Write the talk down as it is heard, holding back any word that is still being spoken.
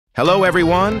Hello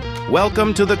everyone,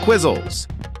 welcome to the Quizzles.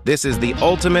 This is the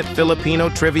ultimate Filipino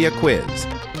trivia quiz.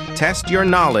 Test your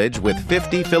knowledge with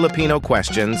 50 Filipino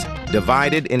questions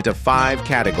divided into 5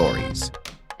 categories.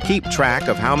 Keep track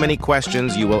of how many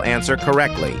questions you will answer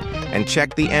correctly and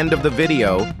check the end of the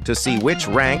video to see which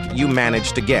rank you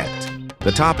managed to get.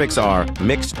 The topics are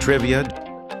mixed trivia,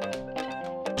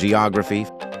 geography,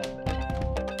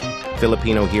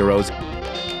 Filipino heroes,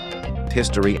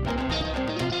 history,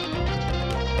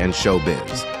 and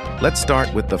showbiz. Let's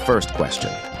start with the first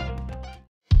question.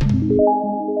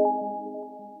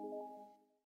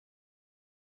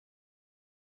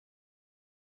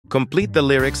 Complete the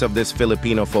lyrics of this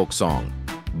Filipino folk song.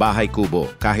 Bahay Kubo,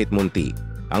 kahit munti.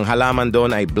 Ang halaman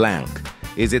doon ay blank.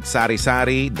 Is it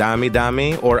sari-sari,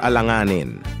 dami-dami, or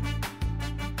alanganin?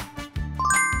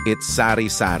 It's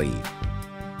sari-sari.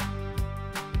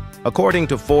 According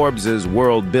to Forbes'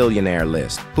 World Billionaire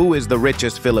list, who is the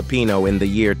richest Filipino in the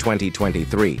year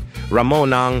 2023?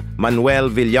 Ramonang, Manuel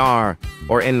Villar,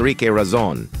 or Enrique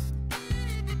Razon?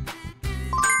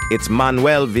 It's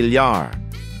Manuel Villar.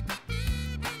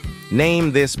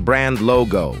 Name this brand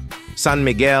logo: San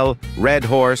Miguel, Red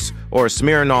Horse, or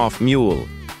Smirnoff Mule?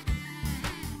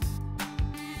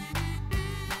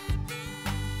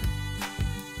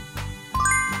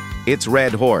 It's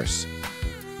Red Horse.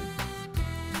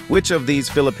 Which of these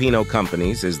Filipino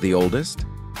companies is the oldest?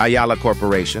 Ayala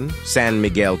Corporation, San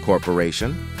Miguel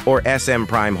Corporation, or SM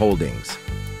Prime Holdings?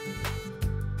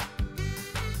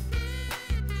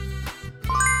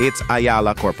 It's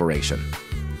Ayala Corporation.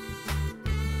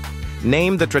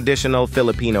 Name the traditional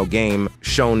Filipino game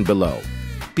shown below: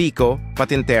 Pico,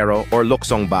 Patintero, or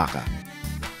Luksong Baka?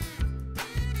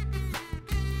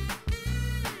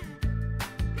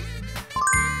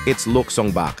 It's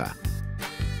Luksong Baka.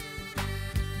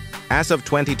 As of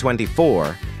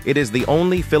 2024, it is the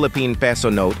only Philippine peso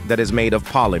note that is made of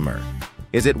polymer.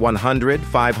 Is it 100,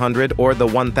 500, or the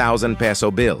 1,000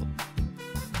 peso bill?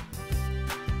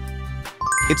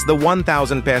 It's the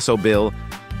 1,000 peso bill.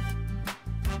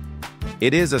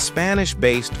 It is a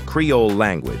Spanish-based Creole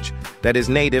language that is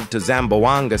native to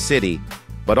Zamboanga City,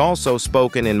 but also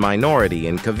spoken in minority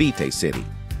in Cavite City.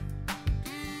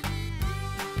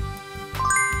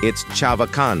 It's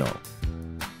Chavacano.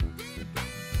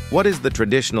 What is the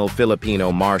traditional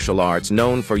Filipino martial arts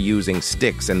known for using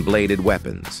sticks and bladed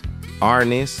weapons?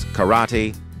 Arnis,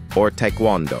 karate, or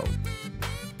taekwondo?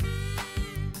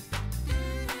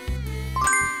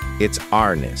 It's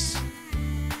Arnis.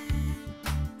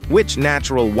 Which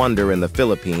natural wonder in the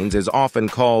Philippines is often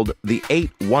called the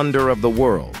 8th wonder of the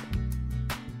world?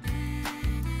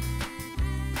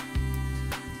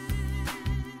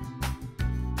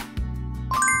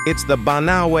 It's the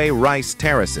Banawe rice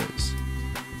terraces.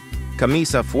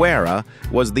 Camisa fuera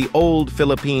was the old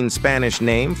Philippine Spanish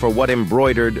name for what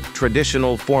embroidered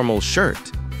traditional formal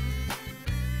shirt.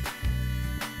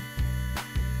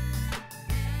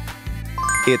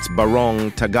 It's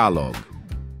Barong Tagalog.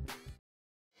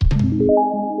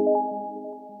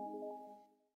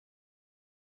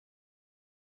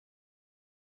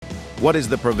 What is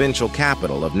the provincial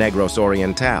capital of Negros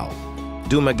Oriental?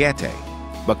 Dumaguete,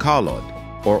 Bacolod,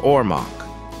 or Ormoc?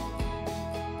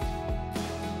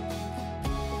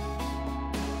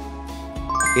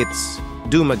 It's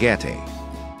Dumaguete.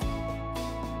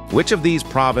 Which of these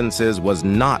provinces was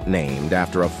not named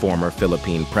after a former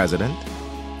Philippine president?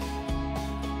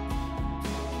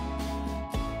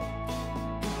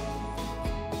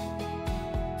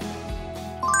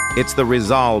 It's the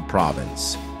Rizal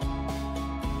province.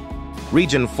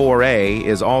 Region 4A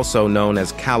is also known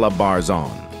as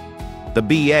Calabarzon. The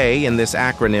BA in this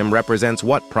acronym represents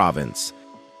what province?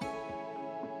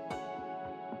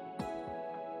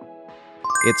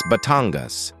 It's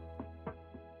Batangas.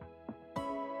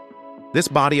 This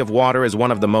body of water is one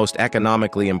of the most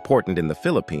economically important in the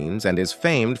Philippines and is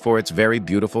famed for its very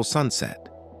beautiful sunset.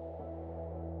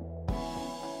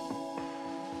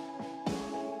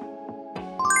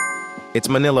 It's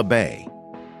Manila Bay.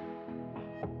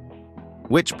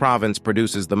 Which province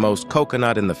produces the most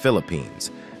coconut in the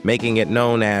Philippines, making it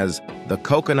known as the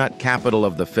coconut capital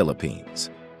of the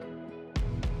Philippines?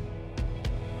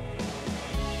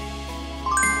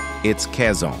 It's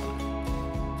Quezon.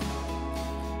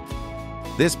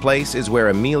 This place is where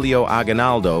Emilio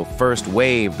Aguinaldo first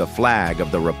waved the flag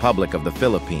of the Republic of the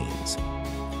Philippines.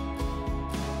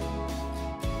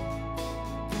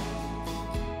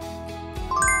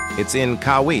 It's in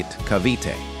Kawit,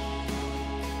 Cavite.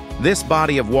 This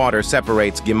body of water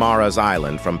separates Guimaras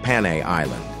Island from Panay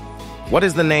Island. What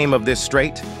is the name of this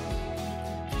strait?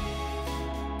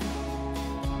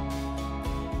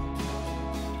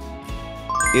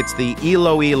 It's the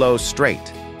Iloilo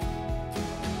Strait.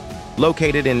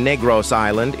 Located in Negros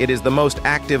Island, it is the most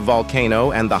active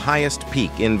volcano and the highest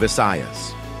peak in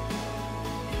Visayas.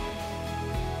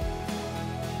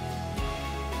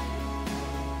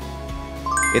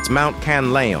 It's Mount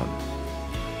Canlaon.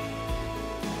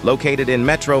 Located in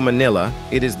Metro Manila,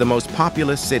 it is the most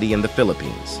populous city in the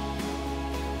Philippines.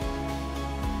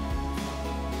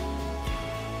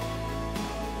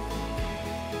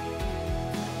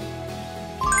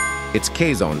 It's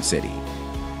Quezon City.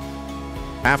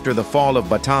 After the fall of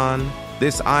Bataan,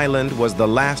 this island was the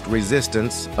last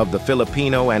resistance of the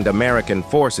Filipino and American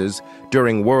forces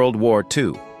during World War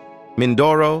II.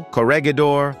 Mindoro,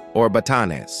 Corregidor, or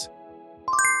Batanes?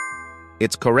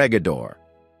 It's Corregidor.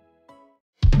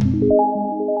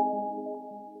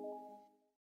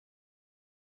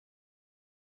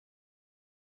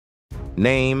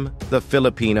 Name the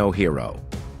Filipino hero.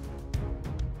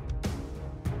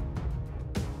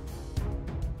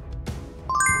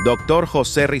 Dr.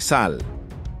 Jose Rizal.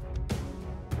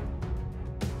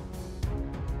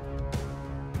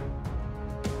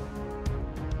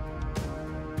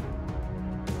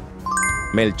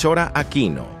 Melchora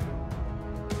Aquino.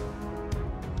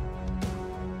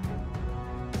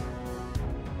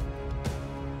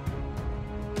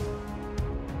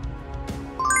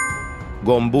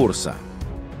 Gomburza.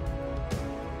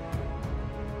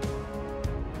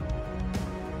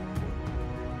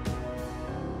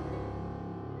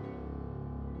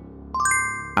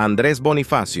 Andres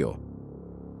Bonifacio.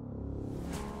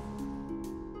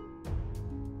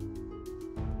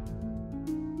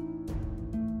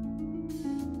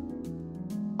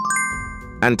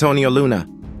 Antonio Luna.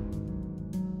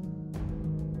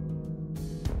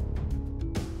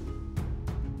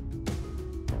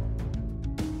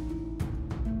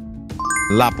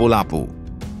 Lapu-Lapu.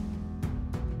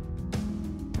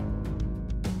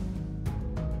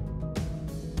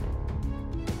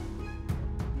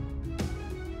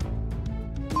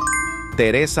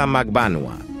 Teresa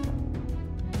Magbanua.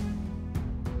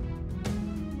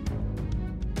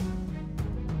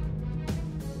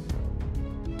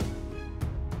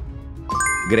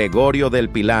 Gregorio del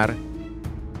Pilar.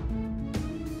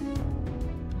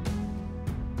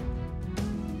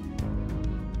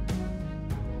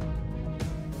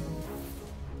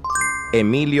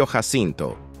 Emilio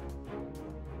Jacinto.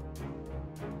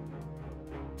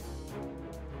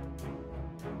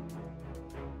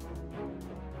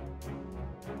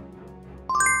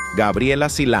 Gabriela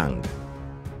Silang.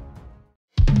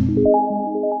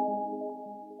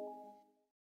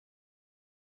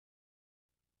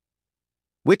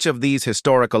 Which of these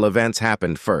historical events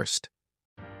happened first?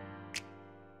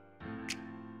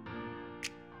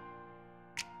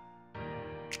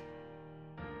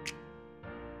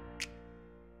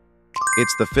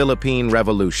 It's the Philippine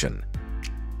Revolution.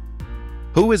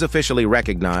 Who is officially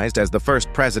recognized as the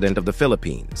first president of the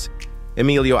Philippines?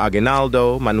 Emilio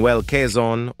Aguinaldo, Manuel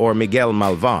Quezon, or Miguel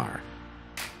Malvar?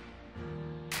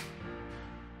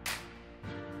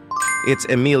 It's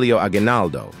Emilio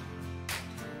Aguinaldo.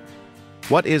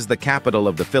 What is the capital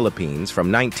of the Philippines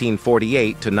from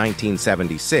 1948 to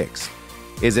 1976?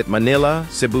 Is it Manila,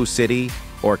 Cebu City,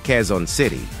 or Quezon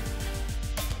City?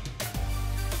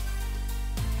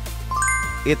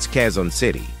 It's Quezon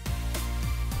City.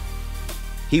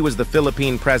 He was the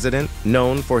Philippine president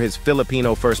known for his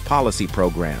Filipino First Policy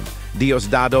program,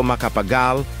 Diosdado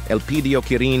Macapagal, Elpidio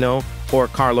Quirino, or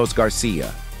Carlos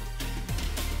Garcia.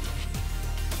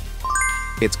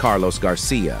 It's Carlos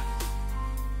Garcia.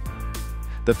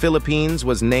 The Philippines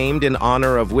was named in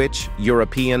honor of which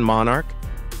European monarch?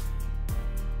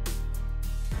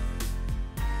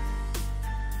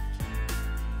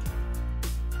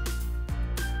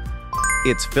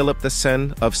 It's Philip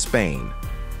II of Spain.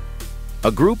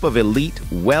 A group of elite,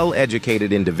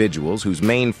 well-educated individuals whose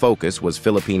main focus was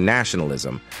Philippine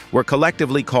nationalism were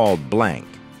collectively called blank.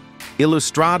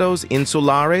 Ilustrados,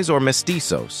 insulares, or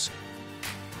mestizos?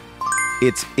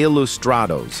 It's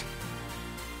Ilustrados.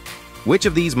 Which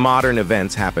of these modern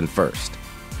events happened first?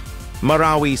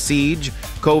 Marawi siege,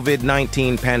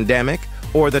 COVID-19 pandemic,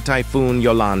 or the typhoon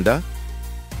Yolanda?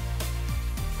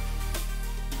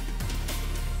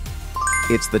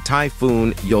 It's the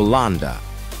typhoon Yolanda.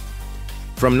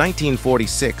 From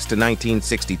 1946 to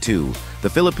 1962, the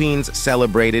Philippines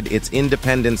celebrated its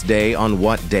Independence Day on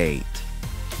what date?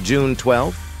 June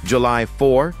 12, July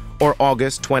 4, or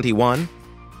August 21?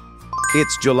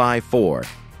 It's July 4.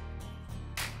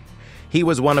 He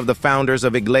was one of the founders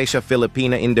of Iglesia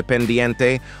Filipina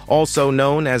Independiente, also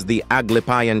known as the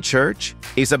Aglipayan Church,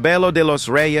 Isabelo de los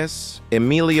Reyes,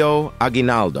 Emilio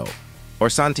Aguinaldo, or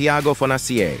Santiago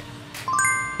Fonacier.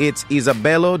 It's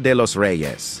Isabelo de los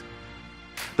Reyes.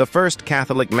 The first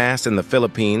Catholic Mass in the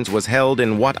Philippines was held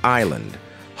in what island?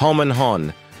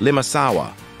 Homonhon,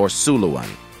 Limasawa, or Suluan?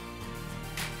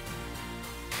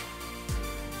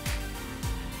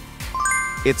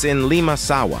 It's in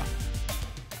Limasawa.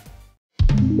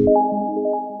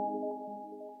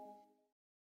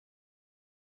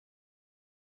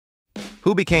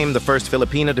 Who became the first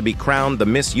Filipina to be crowned the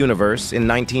Miss Universe in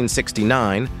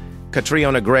 1969?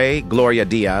 Catriona Gray, Gloria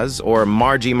Diaz, or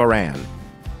Margie Moran?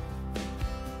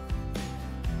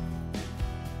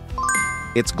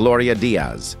 It's Gloria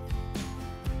Diaz.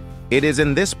 It is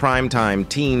in this primetime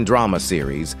teen drama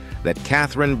series that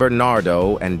Catherine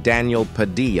Bernardo and Daniel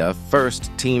Padilla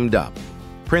first teamed up.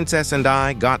 Princess and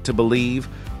I Got to Believe,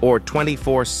 or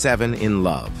 24/7 in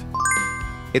Love?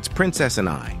 It's Princess and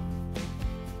I.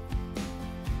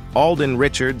 Alden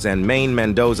Richards and Maine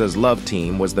Mendoza's love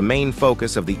team was the main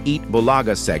focus of the Eat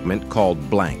Bulaga segment called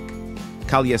Blank.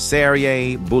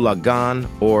 Calyeserie, Bulagan,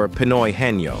 or Pinoy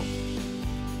Henyo?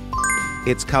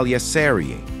 It's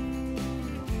Calyeserie.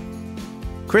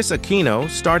 Chris Aquino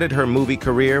started her movie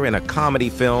career in a comedy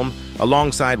film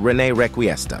alongside Rene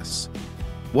Requiestas.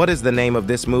 What is the name of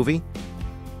this movie?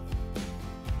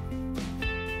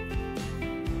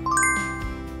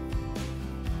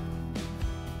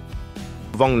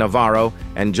 Vong Navarro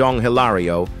and Jong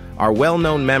Hilario are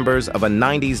well-known members of a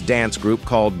 90s dance group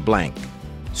called Blank.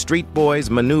 Street Boys,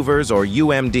 Maneuvers, or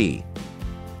UMD?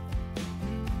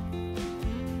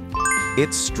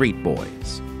 It's Street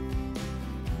Boys.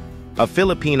 A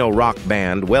Filipino rock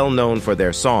band well known for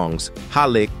their songs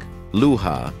Halik,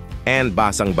 Luha, and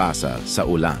Basang Basa sa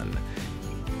Ulan.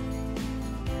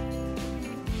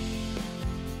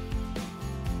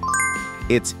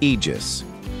 It's Aegis.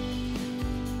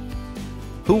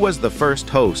 Who was the first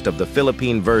host of the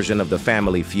Philippine version of The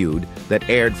Family Feud that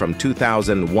aired from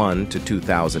 2001 to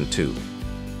 2002?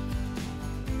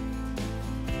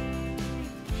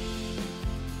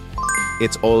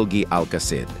 It's Olgi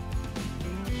Alcacid.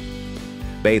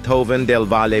 Beethoven del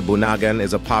Valle Bunagan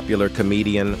is a popular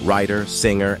comedian, writer,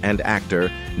 singer, and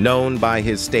actor known by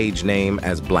his stage name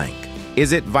as Blank.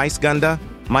 Is it Vice Ganda,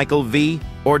 Michael V,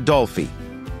 or Dolphy?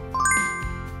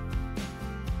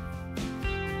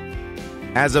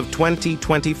 As of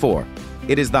 2024,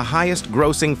 it is the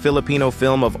highest-grossing Filipino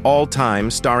film of all time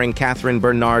starring Catherine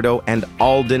Bernardo and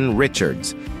Alden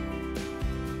Richards.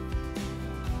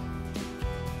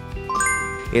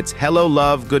 It's Hello,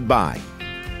 Love, Goodbye.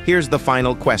 Here's the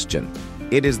final question.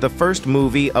 It is the first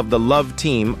movie of the love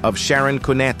team of Sharon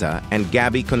Cuneta and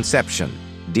Gabby Concepcion,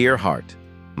 Dear Heart,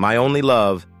 My Only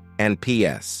Love, and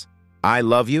P.S. I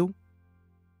Love You?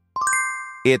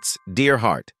 It's Dear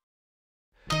Heart.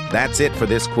 That's it for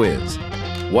this quiz.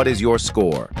 What is your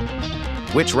score?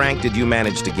 Which rank did you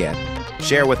manage to get?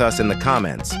 Share with us in the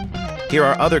comments. Here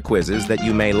are other quizzes that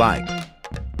you may like.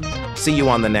 See you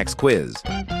on the next quiz.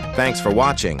 Thanks for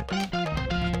watching.